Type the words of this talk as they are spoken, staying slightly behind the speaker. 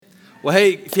Well,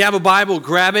 hey, if you have a Bible,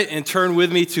 grab it and turn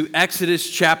with me to Exodus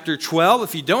chapter 12.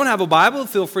 If you don't have a Bible,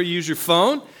 feel free to use your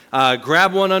phone.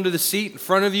 Grab one under the seat in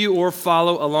front of you or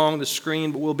follow along the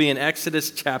screen. But we'll be in Exodus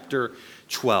chapter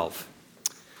 12.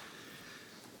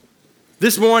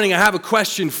 This morning, I have a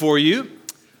question for you.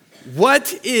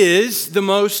 What is the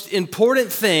most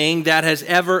important thing that has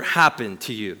ever happened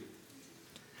to you?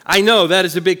 I know that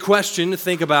is a big question to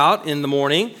think about in the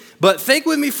morning, but think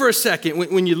with me for a second.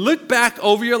 When you look back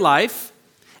over your life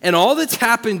and all that's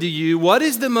happened to you, what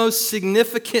is the most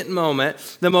significant moment,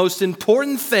 the most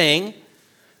important thing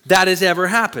that has ever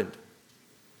happened?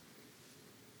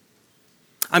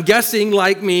 I'm guessing,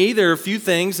 like me, there are a few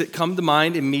things that come to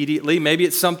mind immediately. Maybe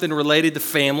it's something related to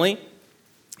family,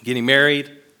 getting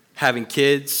married, having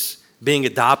kids, being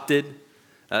adopted.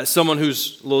 Someone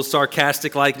who's a little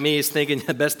sarcastic like me is thinking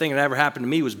the best thing that ever happened to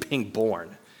me was being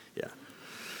born. Yeah.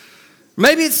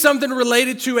 Maybe it's something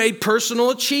related to a personal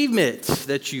achievement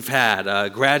that you've had,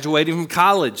 graduating from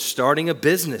college, starting a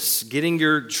business, getting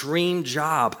your dream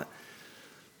job.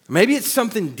 Maybe it's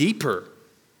something deeper,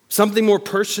 something more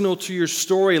personal to your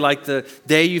story, like the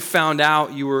day you found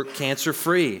out you were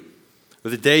cancer-free,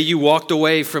 or the day you walked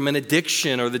away from an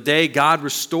addiction, or the day God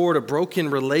restored a broken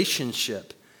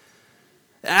relationship.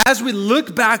 As we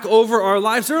look back over our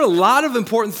lives, there are a lot of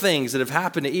important things that have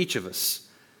happened to each of us.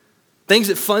 Things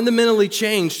that fundamentally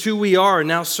changed who we are and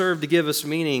now serve to give us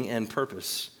meaning and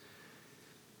purpose.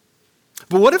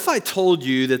 But what if I told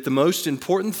you that the most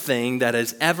important thing that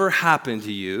has ever happened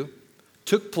to you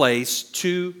took place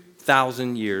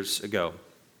 2,000 years ago?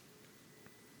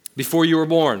 Before you were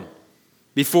born,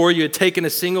 before you had taken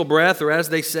a single breath, or as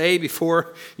they say,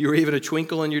 before you were even a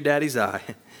twinkle in your daddy's eye.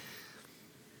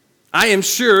 I am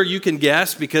sure you can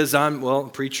guess, because I'm, a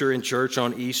preacher in church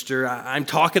on Easter. I'm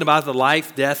talking about the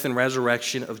life, death, and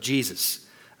resurrection of Jesus.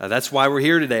 That's why we're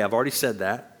here today. I've already said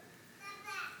that.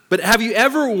 But have you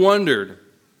ever wondered,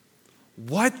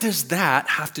 what does that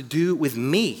have to do with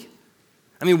me?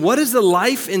 I mean, what is the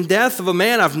life and death of a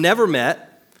man I've never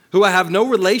met, who I have no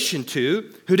relation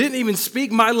to, who didn't even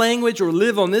speak my language or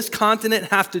live on this continent,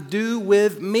 have to do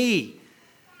with me?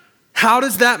 How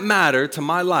does that matter to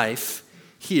my life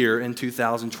here in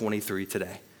 2023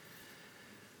 today?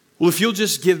 Well, if you'll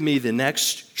just give me the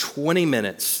next 20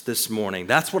 minutes this morning,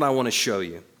 that's what I want to show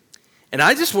you. And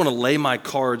I just want to lay my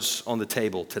cards on the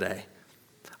table today.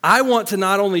 I want to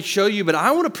not only show you, but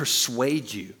I want to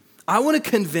persuade you. I want to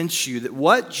convince you that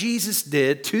what Jesus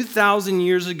did 2,000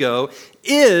 years ago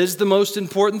is the most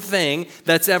important thing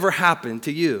that's ever happened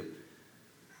to you.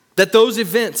 That those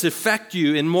events affect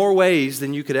you in more ways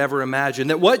than you could ever imagine.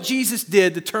 That what Jesus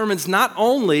did determines not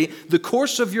only the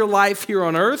course of your life here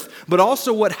on earth, but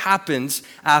also what happens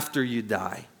after you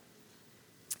die.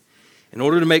 In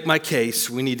order to make my case,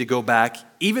 we need to go back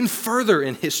even further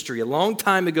in history. A long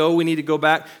time ago, we need to go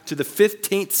back to the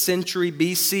 15th century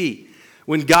BC,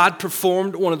 when God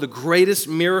performed one of the greatest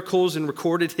miracles in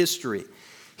recorded history.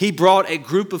 He brought a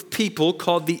group of people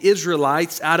called the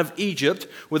Israelites out of Egypt,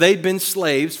 where they'd been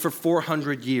slaves for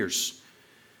 400 years.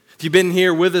 If you've been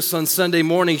here with us on Sunday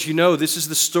mornings, you know this is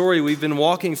the story we've been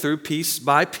walking through piece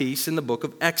by piece in the book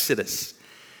of Exodus.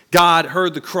 God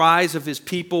heard the cries of his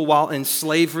people while in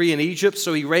slavery in Egypt,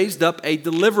 so he raised up a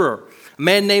deliverer, a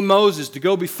man named Moses, to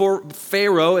go before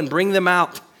Pharaoh and bring them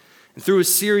out. And through a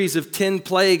series of 10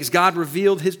 plagues, God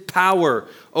revealed his power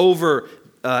over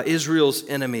Israel's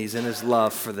enemies and his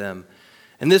love for them.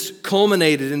 And this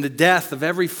culminated in the death of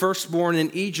every firstborn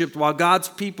in Egypt, while God's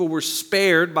people were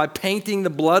spared by painting the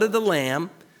blood of the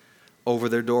lamb over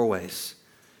their doorways.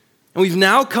 And we've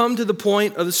now come to the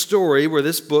point of the story where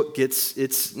this book gets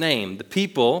its name. The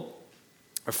people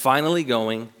are finally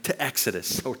going to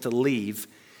Exodus, or to leave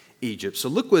Egypt. So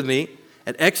look with me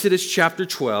at Exodus chapter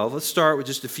 12. Let's start with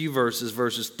just a few verses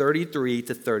 33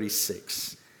 to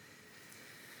 36.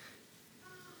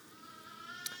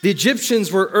 The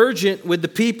Egyptians were urgent with the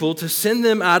people to send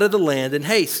them out of the land in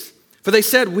haste, for they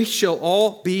said, "We shall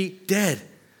all be dead."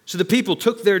 So the people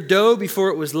took their dough before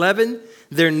it was leavened,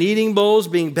 their kneading bowls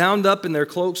being bound up in their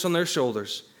cloaks on their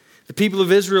shoulders. The people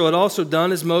of Israel had also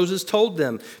done as Moses told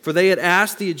them, for they had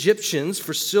asked the Egyptians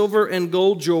for silver and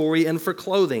gold jewelry and for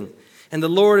clothing. And the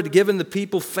Lord had given the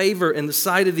people favor in the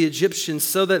sight of the Egyptians,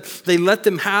 so that they let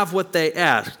them have what they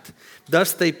asked.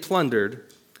 Thus they plundered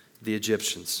the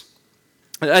Egyptians.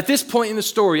 At this point in the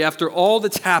story, after all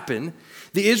that's happened,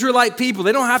 the Israelite people,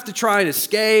 they don't have to try and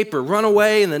escape or run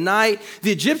away in the night.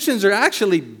 The Egyptians are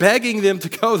actually begging them to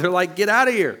go. They're like, "Get out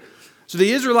of here." So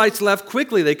the Israelites left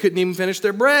quickly. They couldn't even finish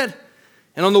their bread.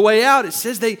 And on the way out, it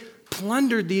says they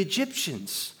plundered the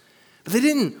Egyptians. But they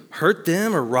didn't hurt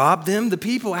them or rob them. The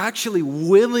people actually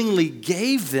willingly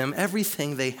gave them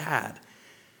everything they had.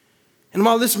 And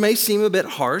while this may seem a bit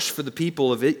harsh for the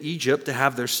people of Egypt to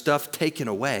have their stuff taken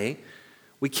away,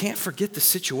 we can't forget the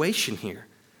situation here.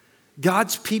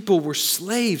 God's people were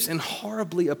slaves and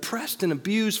horribly oppressed and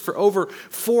abused for over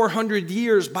 400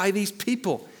 years by these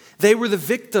people. They were the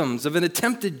victims of an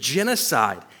attempted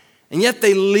genocide. And yet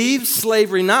they leave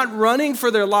slavery, not running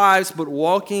for their lives, but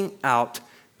walking out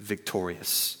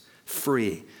victorious,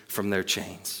 free from their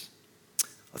chains.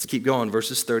 Let's keep going,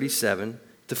 verses 37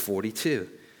 to 42.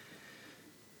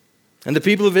 And the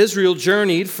people of Israel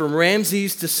journeyed from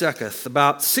Ramses to Succoth,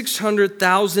 about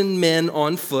 600,000 men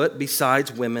on foot,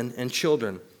 besides women and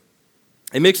children.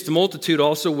 A mixed multitude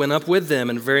also went up with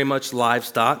them, and very much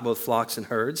livestock, both flocks and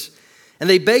herds. And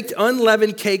they baked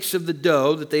unleavened cakes of the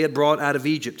dough that they had brought out of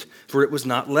Egypt, for it was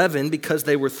not leavened, because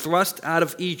they were thrust out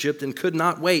of Egypt and could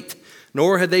not wait,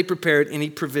 nor had they prepared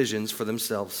any provisions for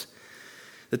themselves.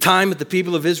 The time that the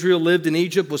people of Israel lived in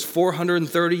Egypt was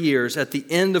 430 years. At the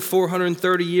end of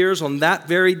 430 years, on that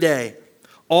very day,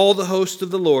 all the host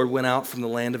of the Lord went out from the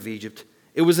land of Egypt.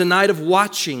 It was a night of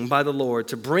watching by the Lord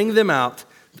to bring them out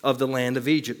of the land of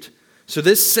Egypt. So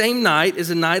this same night is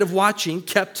a night of watching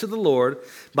kept to the Lord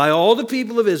by all the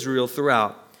people of Israel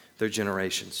throughout their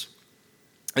generations.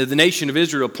 The nation of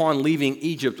Israel, upon leaving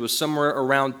Egypt, was somewhere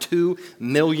around 2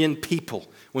 million people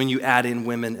when you add in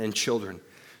women and children.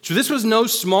 So this was no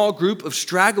small group of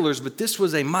stragglers, but this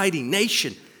was a mighty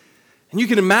nation. And you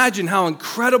can imagine how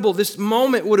incredible this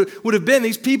moment would have been.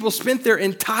 These people spent their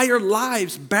entire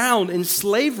lives bound in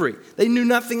slavery. They knew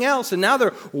nothing else, and now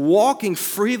they're walking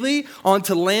freely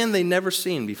onto land they'd never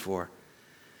seen before.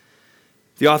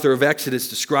 The author of Exodus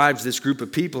describes this group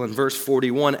of people in verse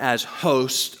 41 as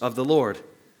hosts of the Lord.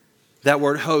 That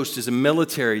word host is a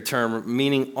military term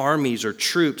meaning armies or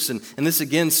troops, and this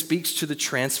again speaks to the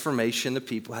transformation the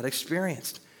people had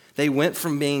experienced. They went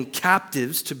from being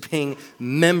captives to being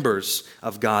members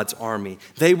of God's army.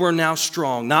 They were now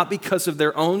strong, not because of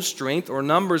their own strength or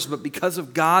numbers, but because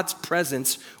of God's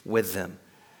presence with them.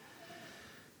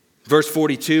 Verse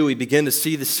 42, we begin to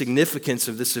see the significance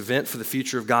of this event for the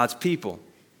future of God's people.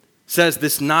 It says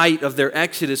this night of their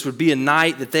exodus would be a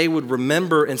night that they would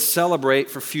remember and celebrate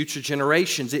for future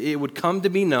generations. It would come to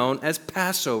be known as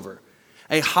Passover,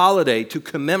 a holiday to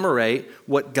commemorate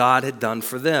what God had done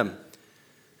for them.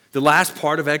 The last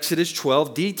part of Exodus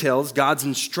 12 details God's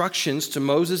instructions to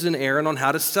Moses and Aaron on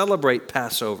how to celebrate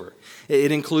Passover.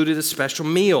 It included a special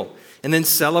meal and then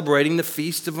celebrating the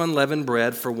Feast of Unleavened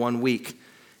Bread for 1 week.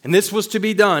 And this was to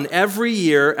be done every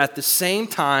year at the same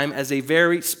time as a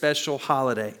very special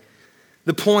holiday.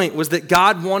 The point was that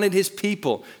God wanted his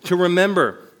people to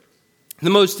remember the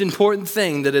most important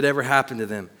thing that had ever happened to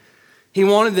them. He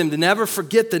wanted them to never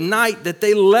forget the night that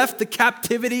they left the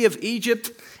captivity of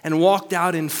Egypt and walked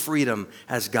out in freedom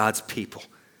as God's people.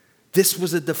 This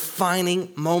was a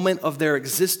defining moment of their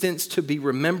existence to be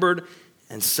remembered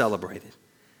and celebrated.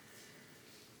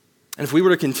 And if we were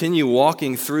to continue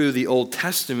walking through the Old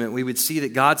Testament, we would see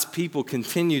that God's people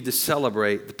continued to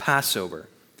celebrate the Passover.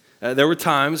 There were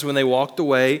times when they walked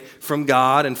away from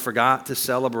God and forgot to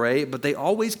celebrate, but they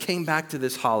always came back to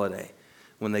this holiday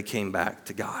when they came back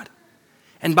to God.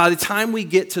 And by the time we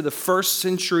get to the 1st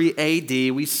century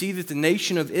AD, we see that the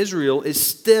nation of Israel is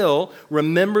still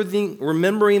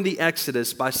remembering the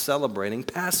Exodus by celebrating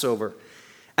Passover.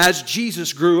 As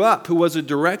Jesus grew up, who was a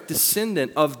direct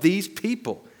descendant of these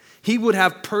people, he would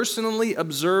have personally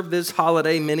observed this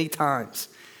holiday many times.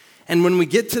 And when we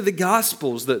get to the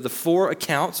Gospels, the 4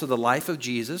 accounts of the life of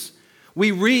Jesus,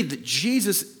 we read that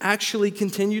Jesus actually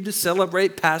continued to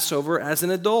celebrate Passover as an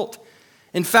adult.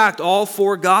 In fact, all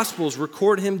 4 Gospels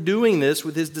record him doing this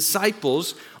with his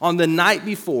disciples on the night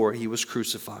before he was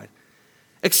crucified.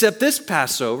 Except this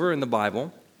Passover in the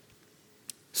Bible,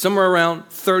 somewhere around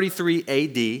 33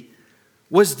 AD,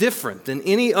 was different than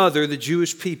any other the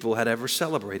Jewish people had ever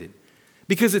celebrated.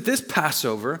 Because at this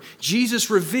Passover, Jesus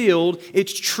revealed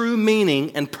its true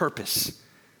meaning and purpose.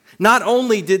 Not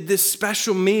only did this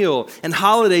special meal and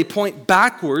holiday point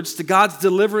backwards to God's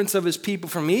deliverance of his people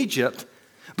from Egypt,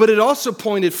 but it also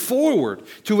pointed forward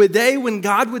to a day when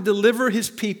God would deliver his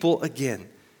people again.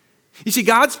 You see,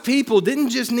 God's people didn't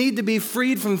just need to be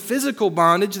freed from physical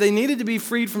bondage, they needed to be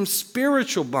freed from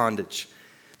spiritual bondage.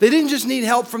 They didn't just need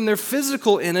help from their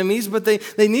physical enemies, but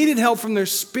they needed help from their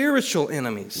spiritual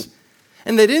enemies.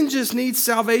 And they didn't just need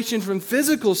salvation from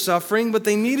physical suffering, but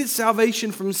they needed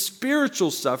salvation from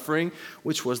spiritual suffering,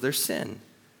 which was their sin.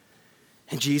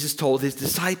 And Jesus told his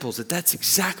disciples that that's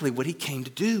exactly what he came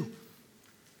to do.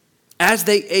 As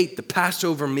they ate the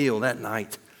Passover meal that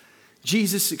night,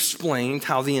 Jesus explained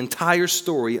how the entire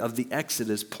story of the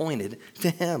Exodus pointed to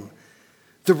him.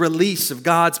 The release of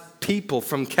God's people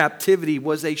from captivity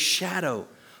was a shadow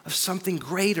of something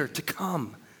greater to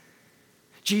come.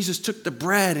 Jesus took the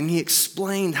bread and he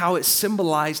explained how it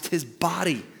symbolized his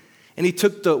body. And he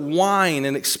took the wine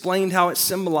and explained how it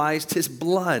symbolized his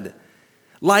blood.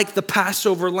 Like the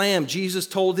Passover lamb, Jesus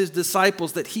told his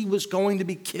disciples that he was going to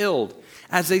be killed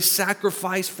as a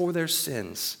sacrifice for their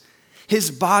sins.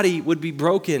 His body would be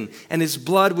broken and his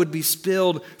blood would be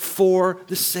spilled for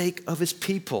the sake of his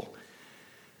people.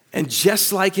 And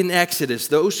just like in Exodus,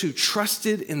 those who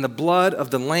trusted in the blood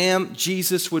of the Lamb,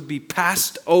 Jesus would be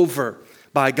passed over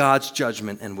by God's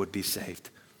judgment and would be saved.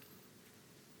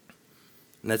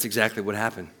 And that's exactly what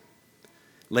happened.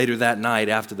 Later that night,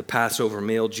 after the Passover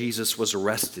meal, Jesus was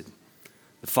arrested.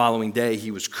 The following day,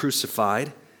 he was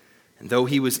crucified. And though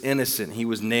he was innocent, he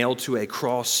was nailed to a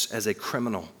cross as a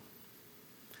criminal.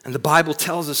 And the Bible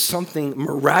tells us something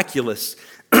miraculous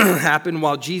happened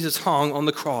while Jesus hung on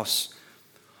the cross.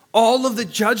 All of the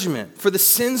judgment for the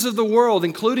sins of the world,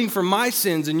 including for my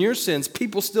sins and your sins,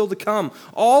 people still to come,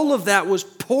 all of that was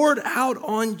poured out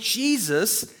on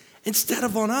Jesus instead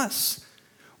of on us.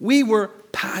 We were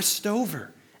passed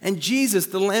over, and Jesus,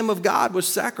 the Lamb of God, was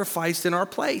sacrificed in our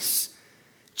place.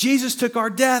 Jesus took our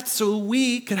death so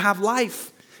we could have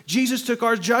life. Jesus took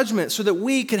our judgment so that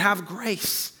we could have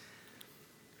grace.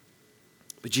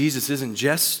 But Jesus isn't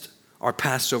just our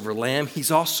Passover lamb. He's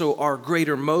also our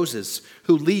greater Moses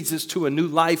who leads us to a new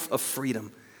life of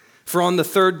freedom. For on the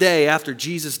third day after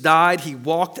Jesus died, he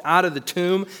walked out of the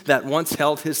tomb that once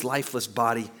held his lifeless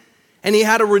body. And he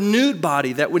had a renewed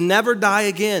body that would never die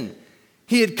again.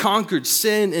 He had conquered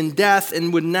sin and death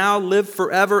and would now live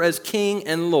forever as King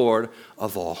and Lord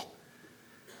of all.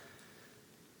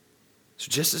 So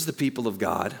just as the people of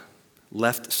God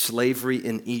left slavery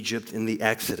in Egypt in the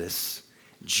Exodus,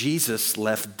 Jesus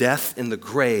left death in the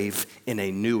grave in a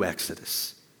new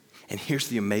Exodus. And here's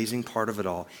the amazing part of it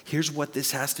all. Here's what this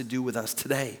has to do with us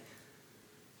today.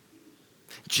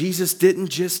 Jesus didn't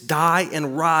just die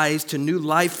and rise to new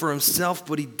life for himself,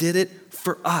 but he did it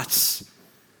for us.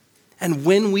 And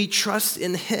when we trust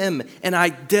in him and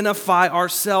identify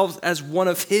ourselves as one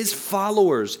of his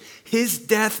followers, his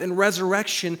death and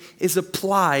resurrection is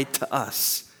applied to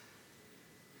us.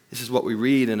 This is what we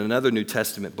read in another New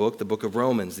Testament book, the book of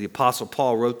Romans. The Apostle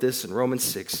Paul wrote this in Romans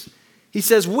 6. He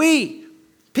says, we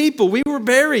were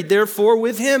buried, therefore,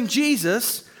 with him,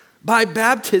 Jesus, by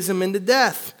baptism into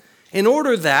death, in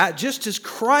order that, just as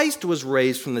Christ was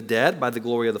raised from the dead by the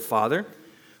glory of the Father,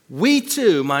 we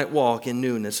too might walk in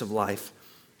newness of life.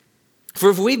 For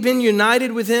if we've been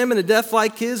united with him in a death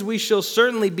like his, we shall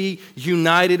certainly be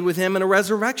united with him in a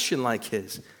resurrection like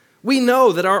his. We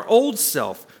know that our old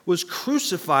self was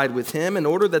crucified with him in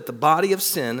order that the body of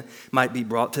sin might be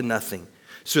brought to nothing,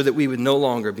 so that we would no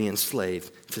longer be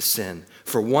enslaved to sin.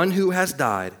 For one who has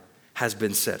died has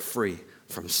been set free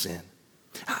from sin.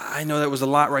 I know that was a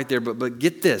lot right there, but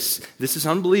get this. This is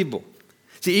unbelievable.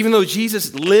 See, even though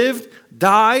Jesus lived,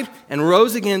 died, and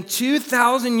rose again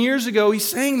 2,000 years ago, he's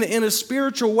saying that in a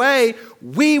spiritual way,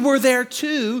 we were there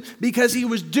too because he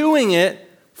was doing it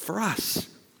for us.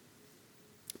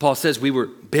 Paul says we were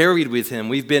buried with him.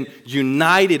 We've been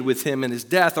united with him in his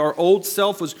death. Our old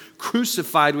self was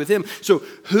crucified with him. So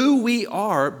who we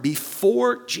are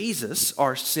before Jesus,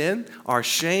 our sin, our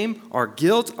shame, our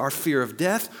guilt, our fear of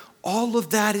death, all of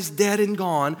that is dead and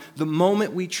gone the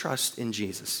moment we trust in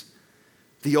Jesus.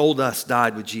 The old us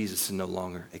died with Jesus and no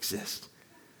longer exists.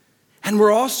 And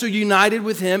we're also united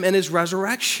with him in his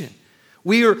resurrection.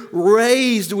 We are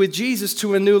raised with Jesus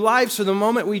to a new life. So the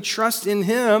moment we trust in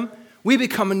him, we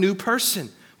become a new person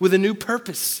with a new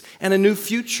purpose and a new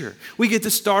future. We get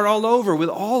to start all over with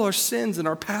all our sins and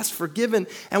our past forgiven,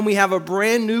 and we have a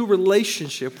brand new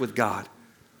relationship with God.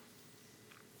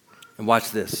 And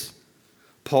watch this.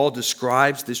 Paul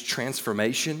describes this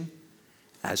transformation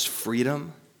as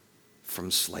freedom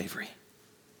from slavery.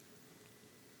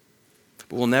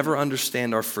 But we'll never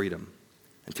understand our freedom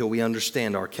until we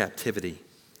understand our captivity.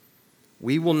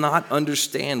 We will not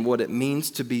understand what it means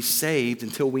to be saved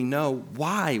until we know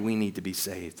why we need to be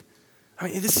saved. I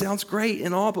mean, this sounds great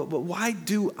and all, but why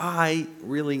do I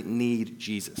really need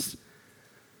Jesus?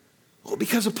 Well,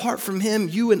 because apart from him,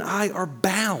 you and I are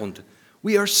bound.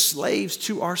 We are slaves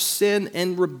to our sin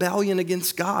and rebellion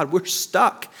against God. We're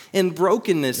stuck in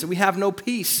brokenness, and we have no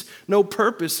peace, no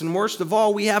purpose, and worst of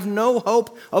all, we have no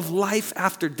hope of life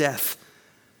after death.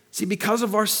 See, because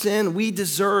of our sin, we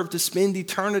deserve to spend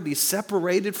eternity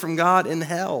separated from God in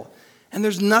hell. And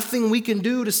there's nothing we can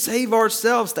do to save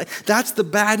ourselves. That's the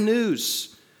bad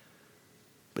news.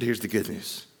 But here's the good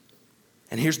news.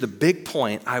 And here's the big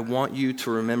point I want you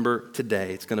to remember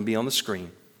today. It's going to be on the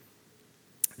screen.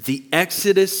 The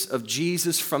exodus of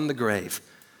Jesus from the grave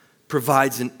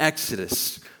provides an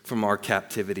exodus from our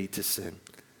captivity to sin.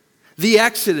 The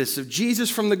exodus of Jesus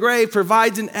from the grave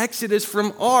provides an exodus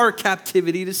from our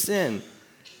captivity to sin.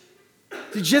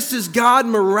 Just as God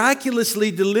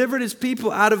miraculously delivered his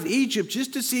people out of Egypt,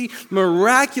 just as he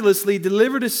miraculously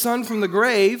delivered his son from the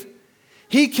grave,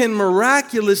 he can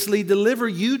miraculously deliver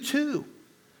you too.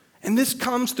 And this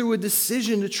comes through a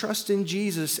decision to trust in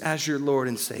Jesus as your Lord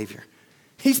and Savior.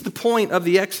 He's the point of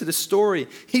the Exodus story.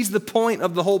 He's the point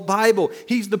of the whole Bible.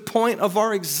 He's the point of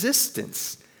our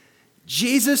existence.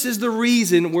 Jesus is the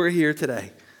reason we're here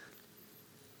today.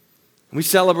 We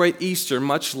celebrate Easter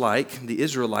much like the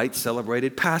Israelites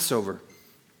celebrated Passover.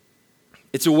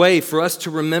 It's a way for us to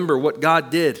remember what God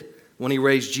did when he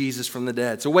raised Jesus from the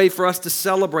dead. It's a way for us to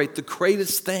celebrate the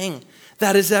greatest thing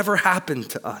that has ever happened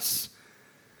to us.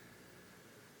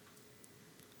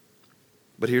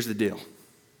 But here's the deal.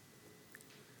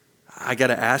 I got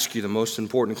to ask you the most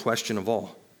important question of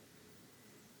all.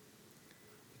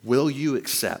 Will you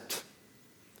accept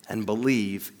and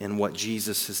believe in what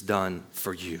Jesus has done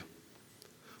for you?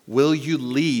 Will you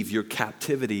leave your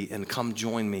captivity and come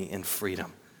join me in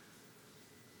freedom?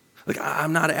 Look,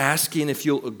 I'm not asking if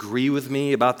you'll agree with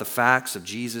me about the facts of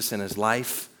Jesus and his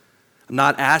life. I'm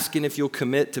not asking if you'll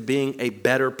commit to being a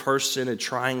better person and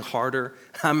trying harder.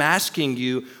 I'm asking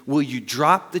you, will you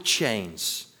drop the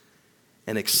chains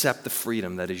and accept the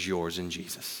freedom that is yours in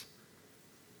Jesus?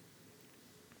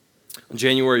 On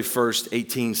January 1st,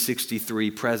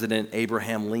 1863, President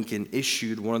Abraham Lincoln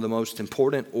issued one of the most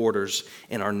important orders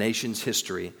in our nation's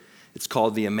history. It's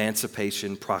called the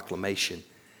Emancipation Proclamation.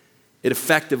 It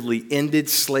effectively ended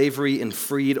slavery and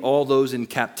freed all those in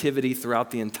captivity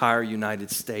throughout the entire United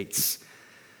States.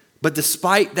 But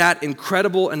despite that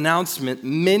incredible announcement,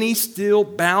 many still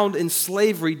bound in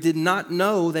slavery did not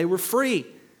know they were free.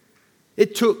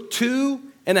 It took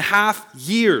 2.5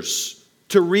 years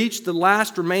to reach the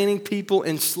last remaining people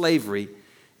in slavery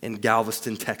in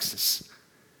Galveston, Texas.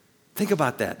 Think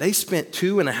about that. They spent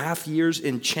 2.5 years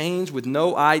in chains with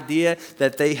no idea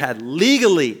that they had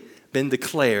legally been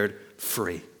declared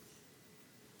free.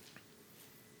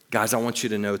 Guys, I want you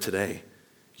to know today,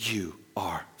 you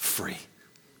are free.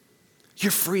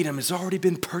 Your freedom has already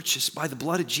been purchased by the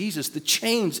blood of Jesus. The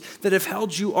chains that have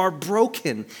held you are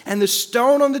broken, and the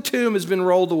stone on the tomb has been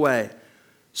rolled away.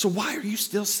 So why are you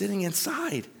still sitting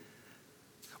inside?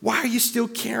 Why are you still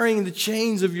carrying the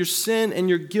chains of your sin and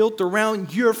your guilt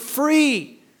around? You're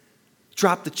free.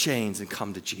 Drop the chains and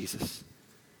come to Jesus.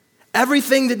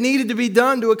 Everything that needed to be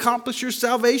done to accomplish your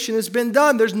salvation has been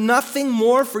done. There's nothing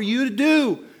more for you to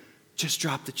do. Just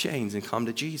drop the chains and come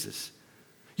to Jesus.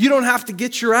 You don't have to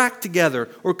get your act together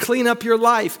or clean up your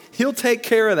life. He'll take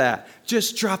care of that.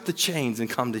 Just drop the chains and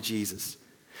come to Jesus.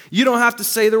 You don't have to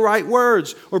say the right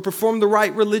words or perform the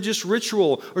right religious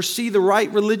ritual or see the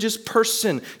right religious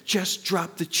person. Just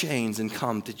drop the chains and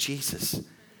come to Jesus.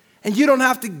 And you don't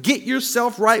have to get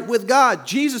yourself right with God.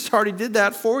 Jesus already did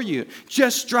that for you.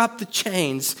 Just drop the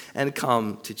chains and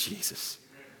come to Jesus.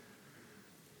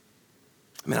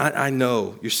 I mean, I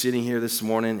know you're sitting here this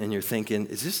morning and you're thinking,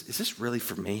 is this really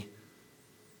for me?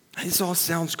 This all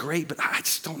sounds great, but I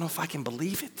just don't know if I can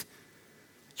believe it.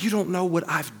 You don't know what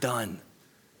I've done.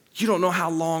 You don't know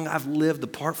how long I've lived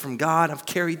apart from God. I've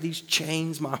carried these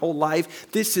chains my whole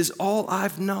life. This is all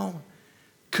I've known.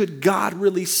 Could God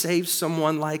really save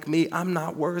someone like me? I'm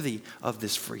not worthy of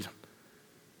this freedom.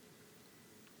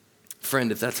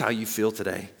 Friend, if that's how you feel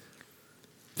today,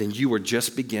 then you are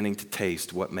just beginning to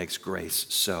taste what makes grace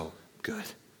so good.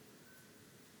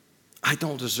 I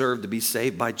don't deserve to be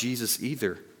saved by Jesus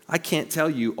either. I can't tell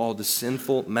you all the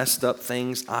sinful, messed up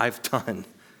things I've done.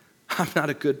 I'm not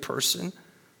a good person.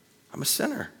 I'm a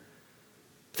sinner.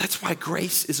 That's why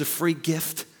grace is a free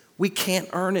gift. We can't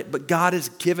earn it, but God has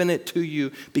given it to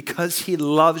you because he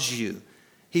loves you.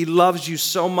 He loves you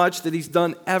so much that he's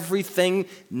done everything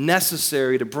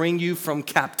necessary to bring you from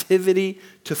captivity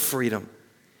to freedom.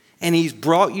 And he's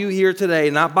brought you here today,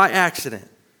 not by accident,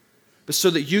 but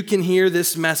so that you can hear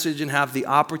this message and have the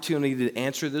opportunity to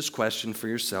answer this question for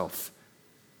yourself.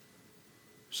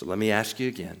 So let me ask you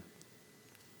again,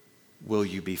 will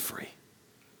you be free?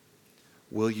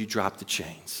 Will you drop the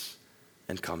chains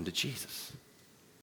and come to Jesus?